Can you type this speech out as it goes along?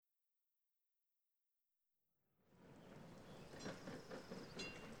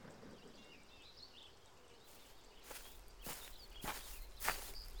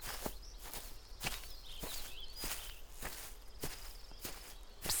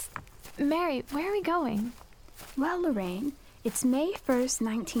Mary, where are we going? Well, Lorraine, it's May 1st,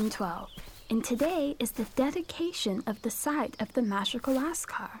 1912, and today is the dedication of the site of the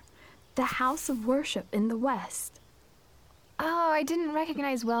Mashriqu'l-Adhkár, the house of worship in the West. Oh, I didn't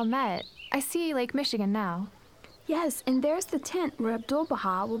recognize Well Met. I see Lake Michigan now. Yes, and there's the tent where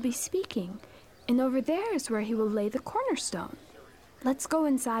Abdu'l-Bahá will be speaking, and over there is where he will lay the cornerstone. Let's go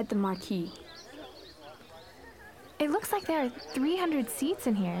inside the marquee. It looks like there are 300 seats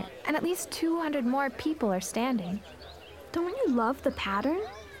in here, and at least 200 more people are standing. Don't you love the pattern?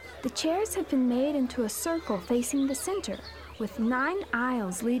 The chairs have been made into a circle facing the center, with 9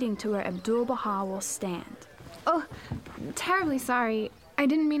 aisles leading to where Abdu'l-Bahá will stand. Oh, terribly sorry. I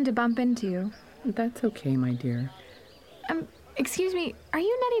didn't mean to bump into you. That's okay, my dear. Excuse me, are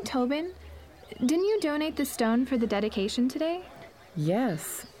you Nettie Tobin? Didn't you donate the stone for the dedication today?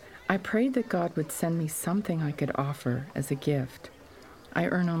 Yes. I prayed that God would send me something I could offer as a gift. I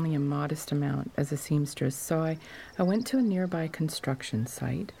earn only a modest amount as a seamstress, so I went to a nearby construction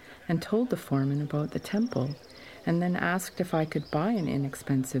site and told the foreman about the temple, and then asked if I could buy an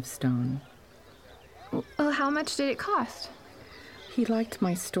inexpensive stone. Well, how much did it cost? He liked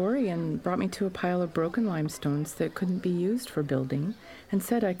my story and brought me to a pile of broken limestones that couldn't be used for building and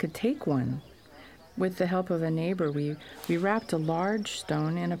said I could take one. With the help of a neighbor, we wrapped a large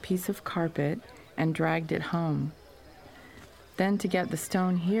stone in a piece of carpet and dragged it home. Then to get the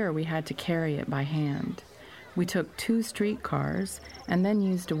stone here, we had to carry it by hand. We took 2 streetcars and then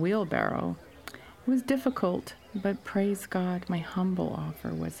used a wheelbarrow. It was difficult, but praise God, my humble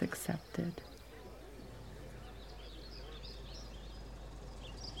offer was accepted.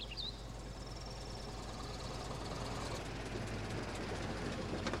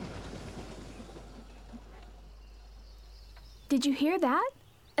 Did you hear that?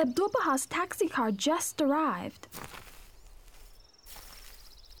 Abdu'l-Bahá's taxi car just arrived.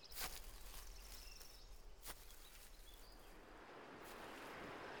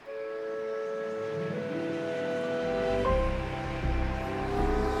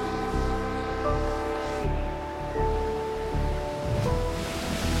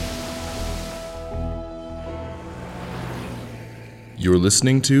 You're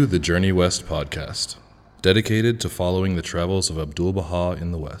listening to the Journey West podcast, dedicated to following the travels of Abdu'l-Bahá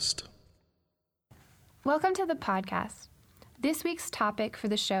in the West. Welcome to the podcast. This week's topic for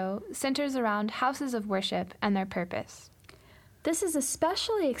the show centers around houses of worship and their purpose. This is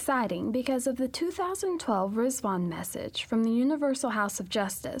especially exciting because of the 2012 Rizwan message from the Universal House of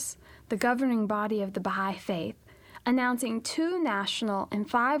Justice, the governing body of the Baha'i faith, announcing 2 national and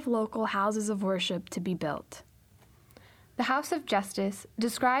 5 local houses of worship to be built. The House of Justice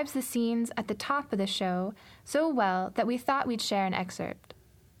describes the scenes at the top of the show so well that we thought we'd share an excerpt.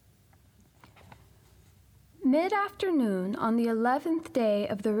 Mid-afternoon on the 11th day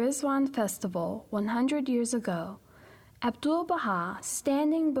of the Rizwan festival 100 years ago, Abdu'l-Bahá,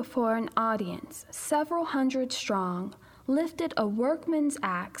 standing before an audience several hundred strong, lifted a workman's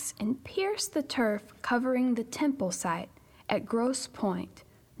axe and pierced the turf covering the temple site at Grosse Pointe,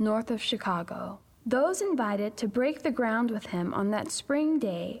 north of Chicago. Those invited to break the ground with him on that spring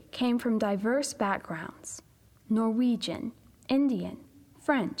day came from diverse backgrounds: Norwegian, Indian,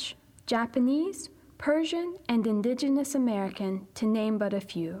 French, Japanese, Persian, and indigenous American, to name but a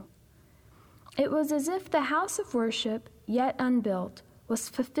few. It was as if the house of worship, yet unbuilt, was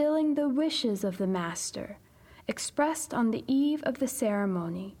fulfilling the wishes of the Master, expressed on the eve of the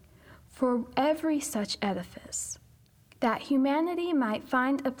ceremony, for every such edifice, that humanity might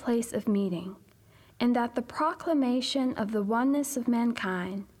find a place of meeting, and that the proclamation of the oneness of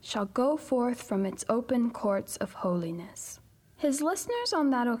mankind shall go forth from its open courts of holiness. His listeners on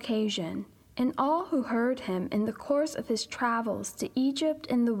that occasion, and all who heard him in the course of his travels to Egypt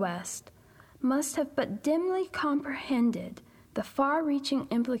and the West, must have but dimly comprehended the far-reaching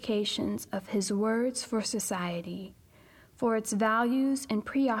implications of his words for society, for its values and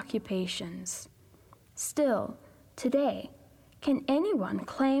preoccupations. Still, today, can anyone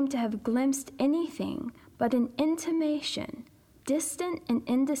claim to have glimpsed anything but an intimation, distant and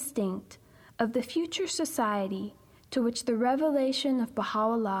indistinct, of the future society to which the revelation of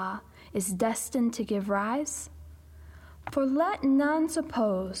Baha'u'llah is destined to give rise? For let none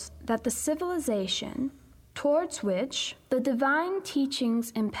suppose that the civilization towards which the divine teachings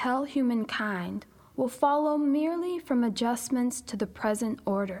impel humankind will follow merely from adjustments to the present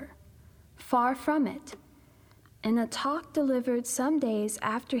order. Far from it. In a talk delivered some days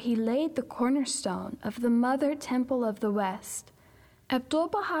after he laid the cornerstone of the Mother Temple of the West,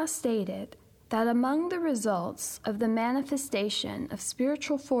 Abdu'l-Bahá stated that among the results of the manifestation of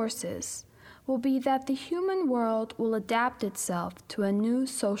spiritual forces will be that the human world will adapt itself to a new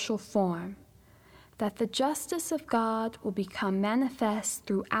social form, that the justice of God will become manifest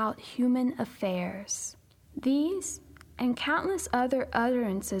throughout human affairs. These and countless other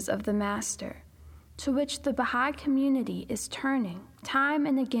utterances of the Master, to which the Baha'i community is turning time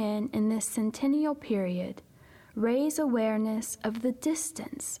and again in this centennial period, raise awareness of the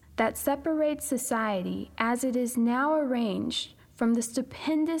distance that separates society as it is now arranged from the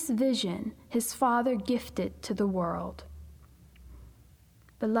stupendous vision his Father gifted to the world.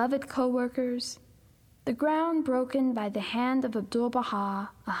 Beloved co-workers, the ground broken by the hand of Abdu'l-Bahá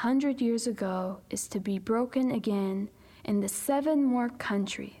 100 years ago is to be broken again in the 7 more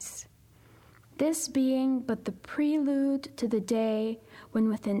countries. This being but the prelude to the day when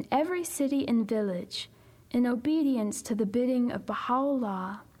within every city and village, in obedience to the bidding of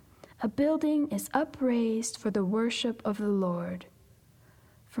Baha'u'llah, a building is upraised for the worship of the Lord.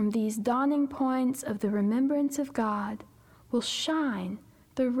 From these dawning points of the remembrance of God will shine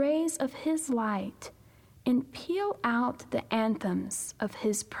the rays of His light and peal out the anthems of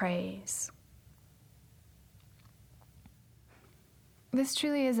His praise. This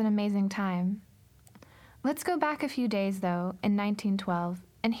truly is an amazing time. Let's go back a few days, though, in 1912,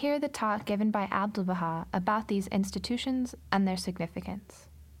 and hear the talk given by Abdu'l-Bahá about these institutions and their significance.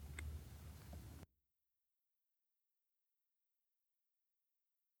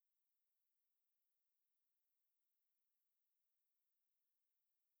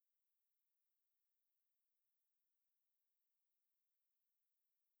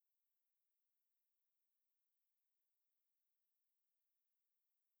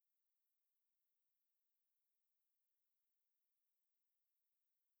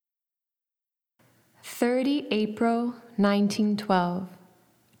 April 1912.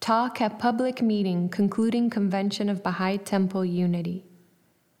 Talk at public meeting concluding Convention of Baha'i Temple Unity.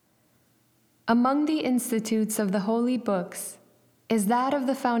 Among the institutes of the holy books is that of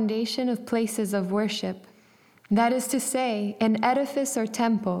the foundation of places of worship. That is to say, an edifice or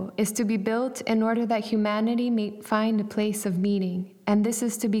temple is to be built in order that humanity may find a place of meeting, and this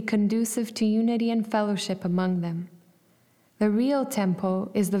is to be conducive to unity and fellowship among them. The real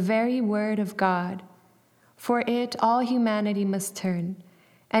temple is the very word of God. For it, all humanity must turn,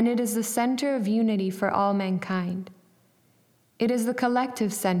 and it is the center of unity for all mankind. It is the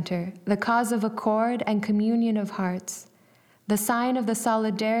collective center, the cause of accord and communion of hearts, the sign of the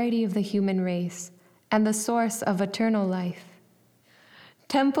solidarity of the human race, and the source of eternal life.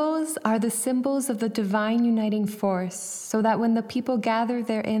 Temples are the symbols of the divine uniting force, so that when the people gather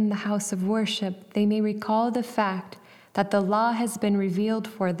therein the house of worship, they may recall the fact that the law has been revealed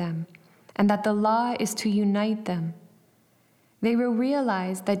for them, and that the law is to unite them. They will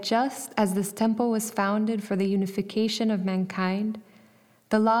realize that just as this temple was founded for the unification of mankind,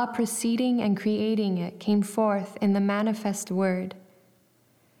 the law preceding and creating it came forth in the manifest word.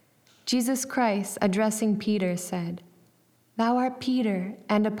 Jesus Christ, addressing Peter, said, "Thou art Peter,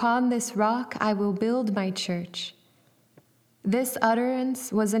 and upon this rock I will build my church." This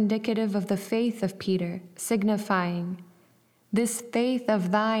utterance was indicative of the faith of Peter, signifying, "This faith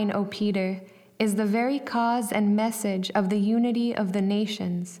of thine, O Peter, is the very cause and message of the unity of the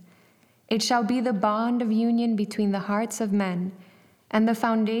nations. It shall be the bond of union between the hearts of men, and the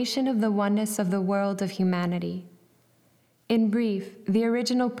foundation of the oneness of the world of humanity." In brief, the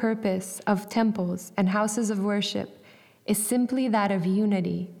original purpose of temples and houses of worship is simply that of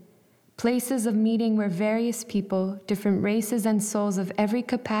unity, places of meeting where various people, different races and souls of every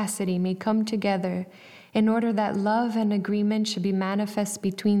capacity may come together in order that love and agreement should be manifest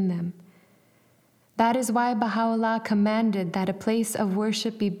between them. That is why Baha'u'llah commanded that a place of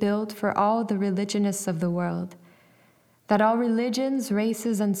worship be built for all the religionists of the world, that all religions,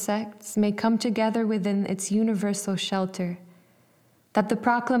 races, and sects may come together within its universal shelter, that the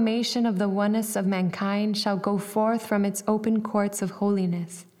proclamation of the oneness of mankind shall go forth from its open courts of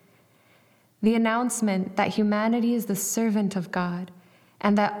holiness, the announcement that humanity is the servant of God,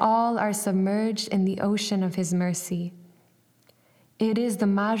 and that all are submerged in the ocean of His mercy. It is the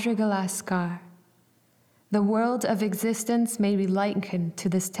Mashri'ql-Adhkár. The world of existence may be likened to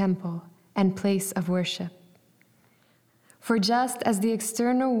this temple and place of worship. For just as the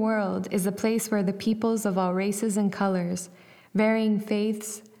external world is a place where the peoples of all races and colors, varying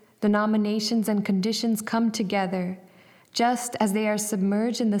faiths, denominations, and conditions come together, just as they are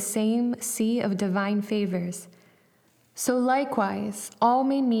submerged in the same sea of divine favors, so likewise, all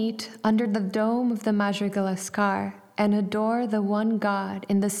may meet under the dome of the Mashri'ql-Adhkár and adore the one God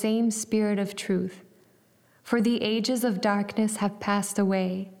in the same spirit of truth. For the ages of darkness have passed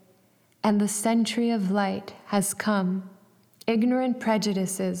away, and the century of light has come, Ignorant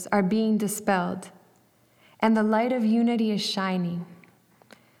prejudices are being dispelled, and the light of unity is shining.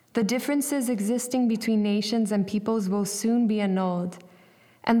 The differences existing between nations and peoples will soon be annulled,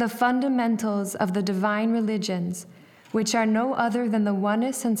 and the fundamentals of the divine religions, which are no other than the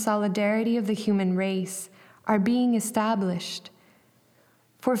oneness and solidarity of the human race, are being established.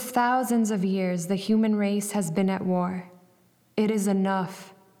 For thousands of years, the human race has been at war. It is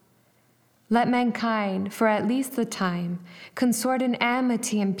enough. Let mankind, for at least the time, consort in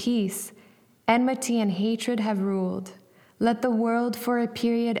amity and peace. Enmity and hatred have ruled. Let the world for a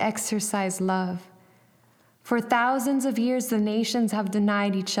period exercise love. For thousands of years, the nations have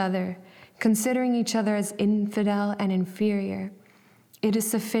denied each other, considering each other as infidel and inferior. It is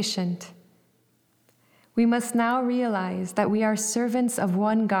sufficient. We must now realize that we are servants of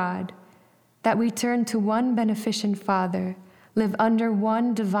one God, that we turn to one beneficent Father, live under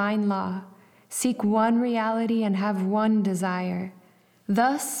one divine law, seek one reality, and have one desire.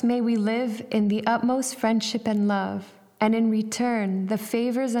 Thus may we live in the utmost friendship and love, and in return the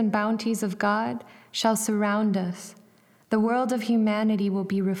favors and bounties of God shall surround us. The world of humanity will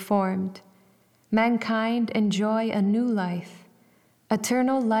be reformed. Mankind enjoy a new life.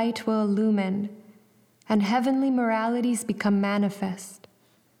 Eternal light will illumine, and heavenly moralities become manifest.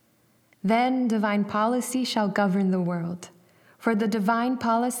 Then divine policy shall govern the world, for the divine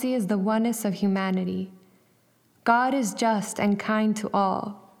policy is the oneness of humanity. God is just and kind to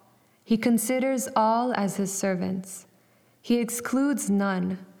all. He considers all as his servants. He excludes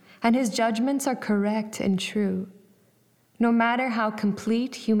none, and his judgments are correct and true. No matter how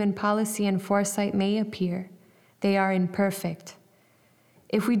complete human policy and foresight may appear, they are imperfect.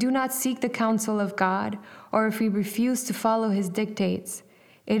 If we do not seek the counsel of God, or if we refuse to follow his dictates,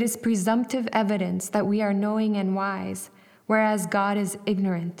 it is presumptive evidence that we are knowing and wise, whereas God is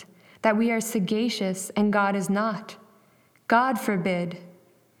ignorant, that we are sagacious and God is not. God forbid.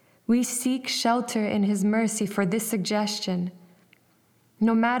 We seek shelter in his mercy for this suggestion.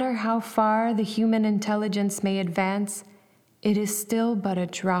 No matter how far the human intelligence may advance, it is still but a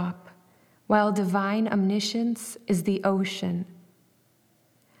drop, while divine omniscience is the ocean.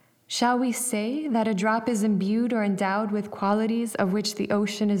 Shall we say that a drop is imbued or endowed with qualities of which the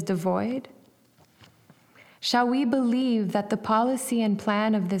ocean is devoid? Shall we believe that the policy and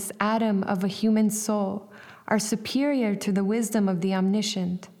plan of this atom of a human soul are superior to the wisdom of the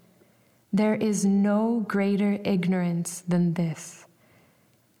omniscient? There is no greater ignorance than this.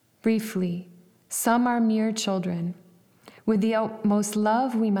 Briefly, some are mere children. With the utmost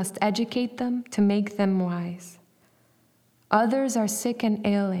love, we must educate them to make them wise. Others are sick and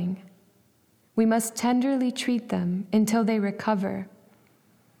ailing. We must tenderly treat them until they recover.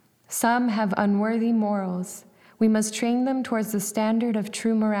 Some have unworthy morals. We must train them towards the standard of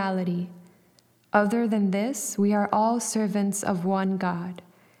true morality. Other than this, we are all servants of one God,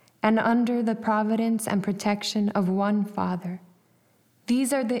 and under the providence and protection of one Father.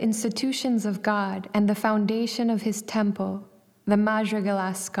 These are the institutions of God and the foundation of his temple, the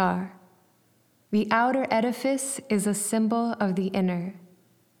Mashri'ql-Adhkár. The outer edifice is a symbol of the inner.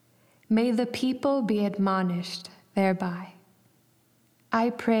 May the people be admonished thereby. I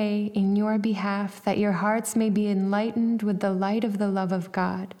pray in your behalf that your hearts may be enlightened with the light of the love of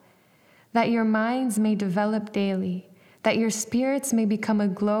God, that your minds may develop daily, that your spirits may become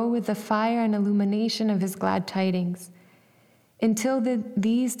aglow with the fire and illumination of his glad tidings, until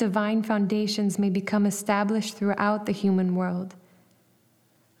these divine foundations may become established throughout the human world.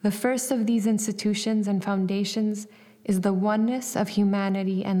 The first of these institutions and foundations is the oneness of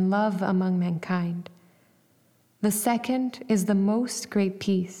humanity and love among mankind. The second is the most great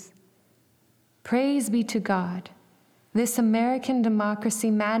peace. Praise be to God. This American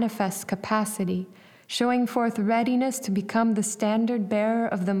democracy manifests capacity, showing forth readiness to become the standard bearer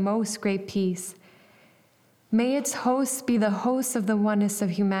of the most great peace. May its hosts be the hosts of the oneness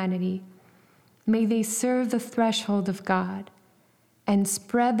of humanity. May they serve the threshold of God and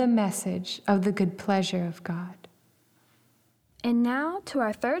spread the message of the good pleasure of God. And now to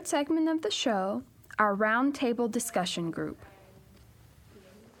our third segment of the show, our roundtable discussion group.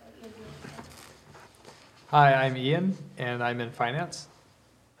 Hi, I'm Ian, and I'm in finance.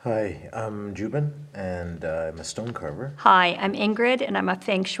 Hi, I'm Jubin, and I'm a stone carver. Hi, I'm Ingrid, and I'm a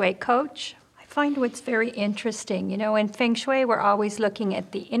Feng Shui coach. I find what's very interesting, in Feng Shui, we're always looking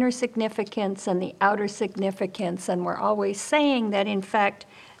at the inner significance and the outer significance, and we're always saying that, in fact,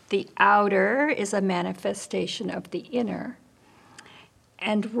 the outer is a manifestation of the inner.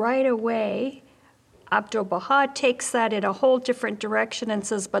 And right away, Abdu'l-Bahá takes that in a whole different direction and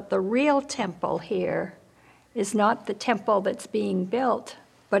says, but the real temple here is not the temple that's being built,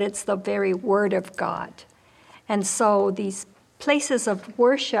 but it's the very Word of God. And so these places of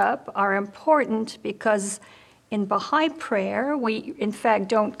worship are important because in Baha'i prayer, we in fact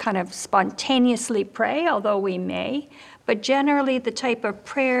don't kind of spontaneously pray, although we may, but generally the type of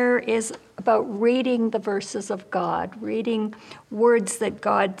prayer is about reading the verses of God, reading words that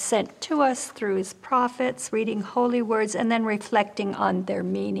God sent to us through his prophets, reading holy words, and then reflecting on their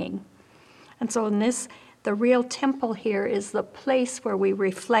meaning. And so in this, the real temple here is the place where we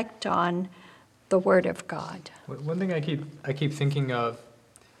reflect on the Word of God. One thing I keep thinking of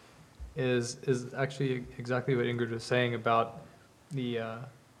is actually exactly what Ingrid was saying about the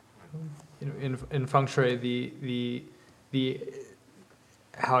in feng shui the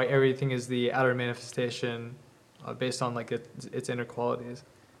how everything is the outer manifestation based on like its inner qualities.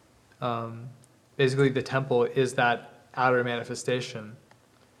 Basically, the temple is that outer manifestation.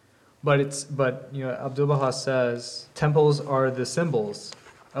 But Abdu'l-Bahá says temples are the symbols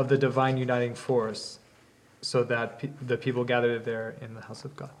of the divine uniting force, so that the people gather there in the house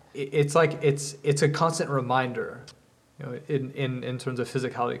of God. It's like it's a constant reminder, in terms of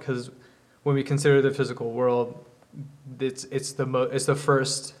physicality, because when we consider the physical world, it's the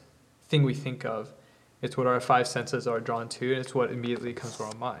first thing we think of. It's what our five senses are drawn to, and it's what immediately comes to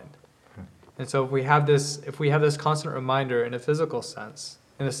our mind. And so if we have this constant reminder in a physical sense,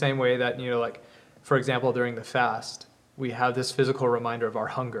 in the same way that like, for example, during the fast, we have this physical reminder of our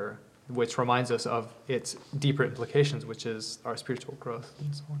hunger, which reminds us of its deeper implications, which is our spiritual growth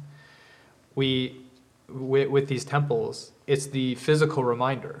and so on. With these temples, it's the physical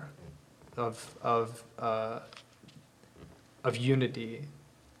reminder of unity,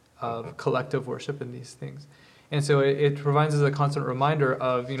 of collective worship in these things. And so it provides us a constant reminder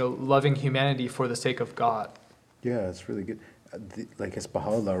of loving humanity for the sake of God. Yeah, it's really good. Like it's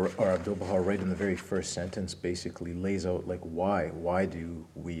Baha'u'llah or Abdu'l-Bahá right in the very first sentence basically lays out like why do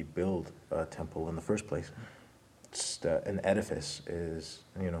we build a temple in the first place? It's an edifice is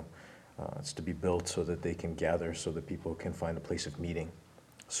it's to be built so that they can gather, so that people can find a place of meeting.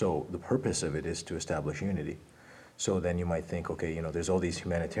 So the purpose of it is to establish unity. So then you might think, okay, there's all these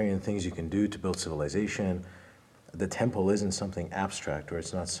humanitarian things you can do to build civilization. The temple isn't something abstract, or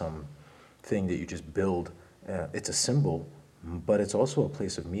it's not some thing that you just build. It's a symbol, but it's also a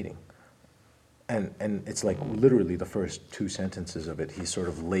place of meeting. And it's like literally the first two sentences of it, he sort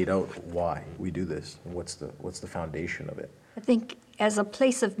of laid out why we do this, what's the foundation of it. I think as a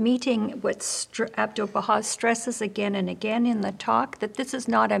place of meeting, what Abdu'l-Bahá stresses again and again in the talk, that this is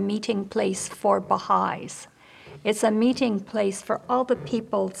not a meeting place for Baha'is. It's a meeting place for all the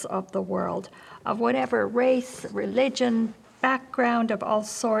peoples of the world, of whatever race, religion, background of all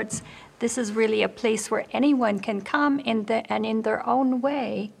sorts. This is really a place where anyone can come and in their own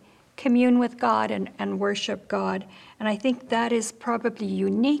way commune with God and worship God. And I think that is probably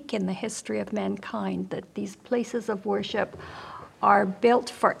unique in the history of mankind, that these places of worship are built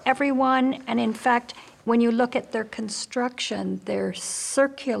for everyone. And in fact, when you look at their construction, they're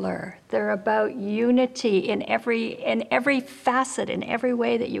circular. They're about unity in every facet, in every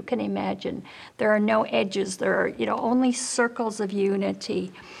way that you can imagine. There are no edges. There are only circles of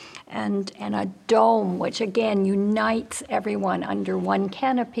unity. And a dome, which again unites everyone under one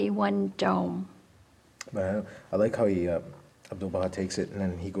canopy, one dome. I like how Abdu'l-Bahá takes it, and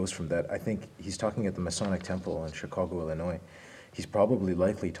then he goes from that. I think he's talking at the Masonic Temple in Chicago, Illinois. He's probably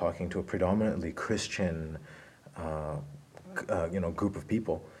likely talking to a predominantly Christian, group of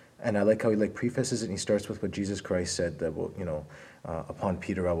people. And I like how he prefaces it, and he starts with what Jesus Christ said, that upon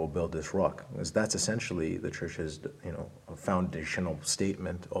Peter I will build this rock. Because that's essentially the church's, a foundational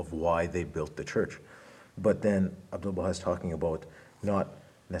statement of why they built the church. But then Abdu'l-Bahá is talking about not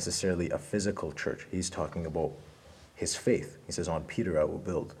necessarily a physical church. He's talking about his faith. He says, on Peter I will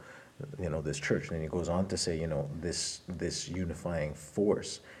build, this church. And then he goes on to say, this unifying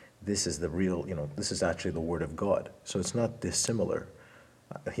force, this is the real, this is actually the Word of God. So it's not dissimilar.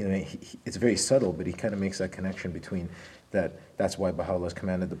 It's very subtle, but he kind of makes that connection between that. That's why Baha'u'llah's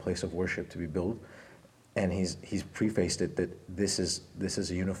commanded the place of worship to be built, and he's prefaced it that this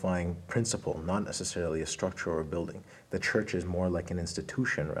is a unifying principle, not necessarily a structure or a building. The church is more like an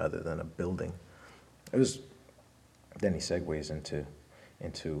institution rather than a building. Then he segues into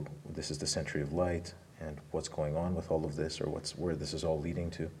this is the century of light and what's going on with all of this, or where this is all leading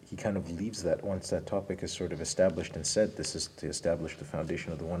to. He kind of leaves that once that topic is sort of established and said, this is to establish the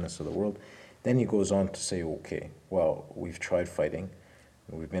foundation of the oneness of the world. Then he goes on to say, okay, well, we've tried fighting,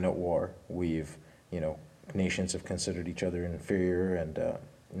 we've been at war, nations have considered each other inferior, and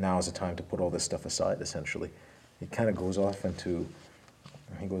now is the time to put all this stuff aside, essentially. He kind of goes off into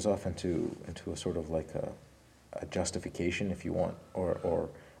a sort of like a justification, if you want, or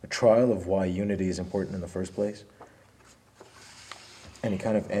a trial of why unity is important in the first place. And he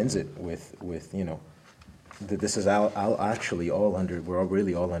kind of ends it with that this is actually all under, we're all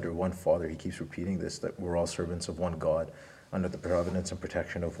really all under one Father. He keeps repeating this, that we're all servants of one God, under the providence and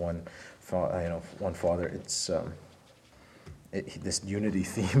protection of one Father. It's this unity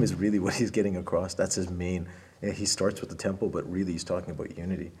theme is really what he's getting across. That's his main. He starts with the temple, but really he's talking about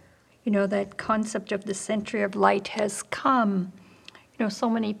unity. That concept of the century of light has come. So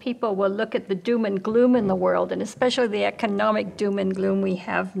many people will look at the doom and gloom in the world, and especially the economic doom and gloom we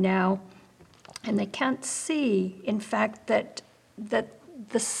have now, and they can't see, in fact, that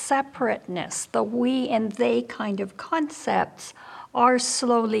the separateness, the we and they kind of concepts are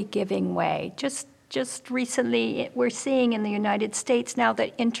slowly giving way. Just recently, we're seeing in the United States now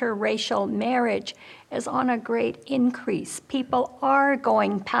that interracial marriage is on a great increase. People are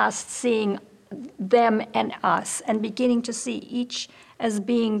going past seeing them and us and beginning to see each as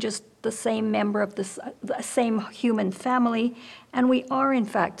being just the same member of the same human family. And we are, in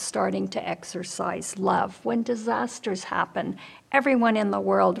fact, starting to exercise love. When disasters happen, everyone in the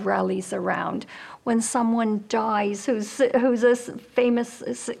world rallies around. When someone dies who's a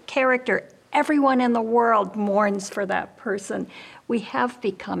famous character, everyone in the world mourns for that person. We have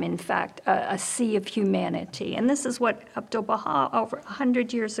become, in fact, a sea of humanity. And this is what Abdu'l-Bahá over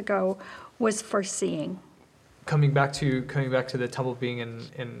 100 years ago was foreseeing. Coming back to the temple being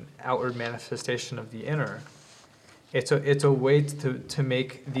an outward manifestation of the inner, it's a way to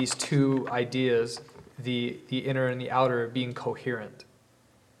make these two ideas, the inner and the outer, being coherent.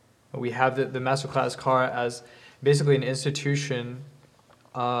 We have the Mashriqu'l-Adhkár as basically an institution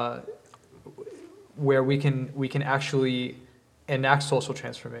where we can actually enact social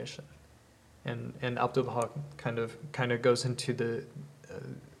transformation, and Abdu'l-Bahá kind of goes into the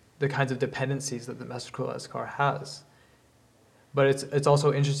kinds of dependencies that the Mashriqu'l-Adhkár has. But it's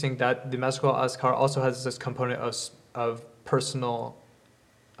also interesting that the Mashriqu'l-Adhkár also has this component of personal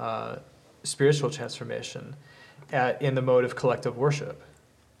spiritual transformation in the mode of collective worship,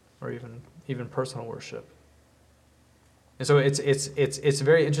 or even personal worship. And so it's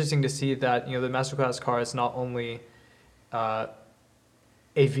very interesting to see that the Mashriqu'l-Adhkár is not only a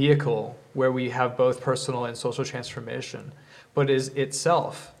vehicle where we have both personal and social transformation, but is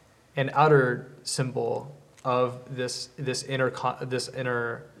itself an outer symbol of this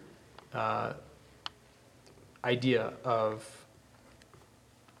inner idea of,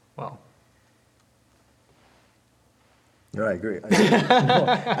 well. No, I agree.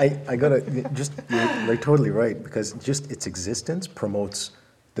 I gotta just, you're totally right, because just its existence promotes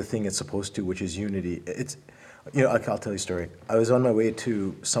the thing it's supposed to, which is unity. It's, I'll tell you a story. I was on my way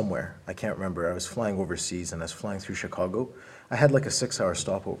to somewhere, I can't remember. I was flying overseas, and I was flying through Chicago. I had like a 6-hour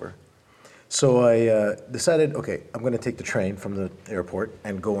stopover. So I decided, okay, I'm going to take the train from the airport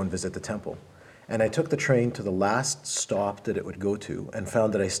and go and visit the temple. And I took the train to the last stop that it would go to, and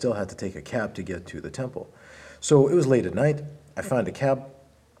found that I still had to take a cab to get to the temple. So it was late at night. I found a cab.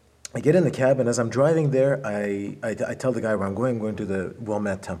 I get in the cab, and as I'm driving there, I tell the guy where I'm going to the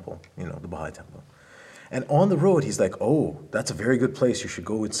Wilmette Temple, the Baha'i Temple. And on the road, he's like, oh, that's a very good place. You should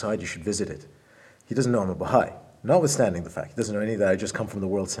go inside. You should visit it. He doesn't know I'm a Baha'i, notwithstanding the fact. He doesn't know any of that. I just come from the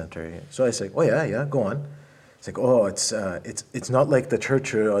World Center. So I say, oh, yeah, go on. It's like, oh, it's not like the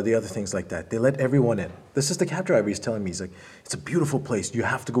church or the other things like that. They let everyone in. This is the cab driver. He's telling me, he's like, it's a beautiful place. You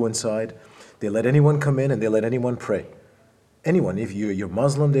have to go inside. They let anyone come in, and they let anyone pray. Anyone. If you're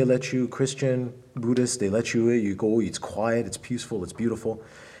Muslim, they let you. Christian, Buddhist, they let you in. You go. It's quiet. It's peaceful. It's beautiful.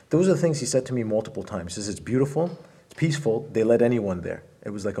 Those are the things he said to me multiple times. He says, it's beautiful. It's peaceful. They let anyone there. It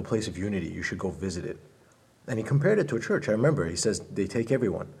was like a place of unity. You should go visit it. And he compared it to a church. I remember. He says, they take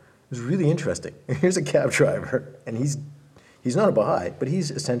everyone. It was really interesting. Here's a cab driver, and he's not a Baha'i, but he's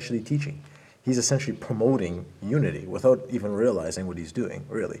essentially teaching. He's essentially promoting unity without even realizing what he's doing,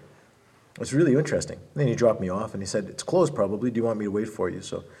 really. It's really interesting. Then he dropped me off, and he said, it's closed probably. Do you want me to wait for you?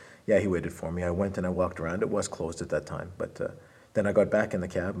 So, yeah, he waited for me. I went and I walked around. It was closed at that time. But then I got back in the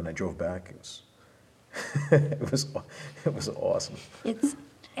cab, and I drove back. It was awesome.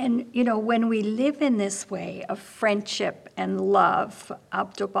 And when we live in this way of friendship and love,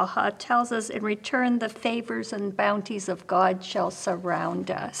 Abdu'l-Bahá tells us, in return, the favors and bounties of God shall surround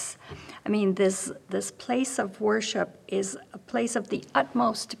us. I mean, this place of worship is a place of the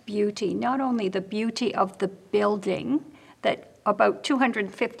utmost beauty, not only the beauty of the building that about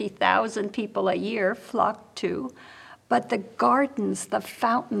 250,000 people a year flock to, but the gardens, the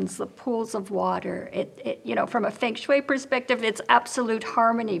fountains, the pools of water. From a feng shui perspective, it's absolute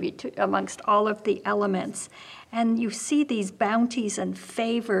harmony amongst all of the elements. And you see these bounties and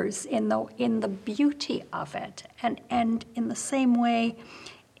favors in the beauty of it. And in the same way,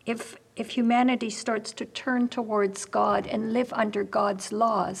 if if humanity starts to turn towards God and live under God's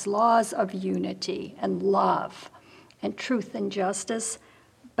laws of unity and love and truth and justice,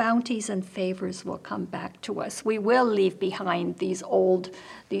 bounties and favors will come back to us. We will leave behind these old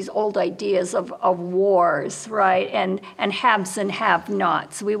ideas of wars, right? And haves and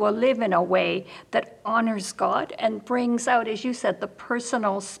have-nots. We will live in a way that honors God and brings out, as you said, the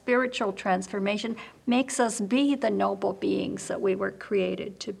personal spiritual transformation, makes us be the noble beings that we were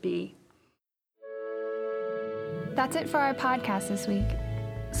created to be. That's it for our podcast this week.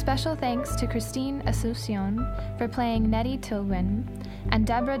 Special thanks to Christine Asuncion for playing Nettie Tilwin and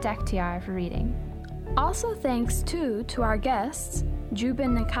Deborah Dektiar for reading. Also thanks to our guests,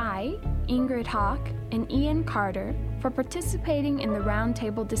 Jubin Nakai, Ingrid Hawk, and Ian Carter for participating in the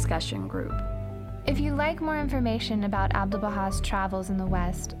roundtable discussion group. If you'd like more information about Abdu'l-Bahá's travels in the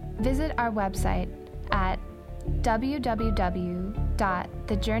West, visit our website at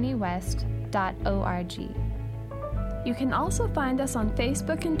www.thejourneywest.org. You can also find us on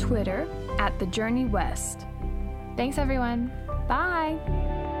Facebook and Twitter at The Journey West. Thanks, everyone. Bye!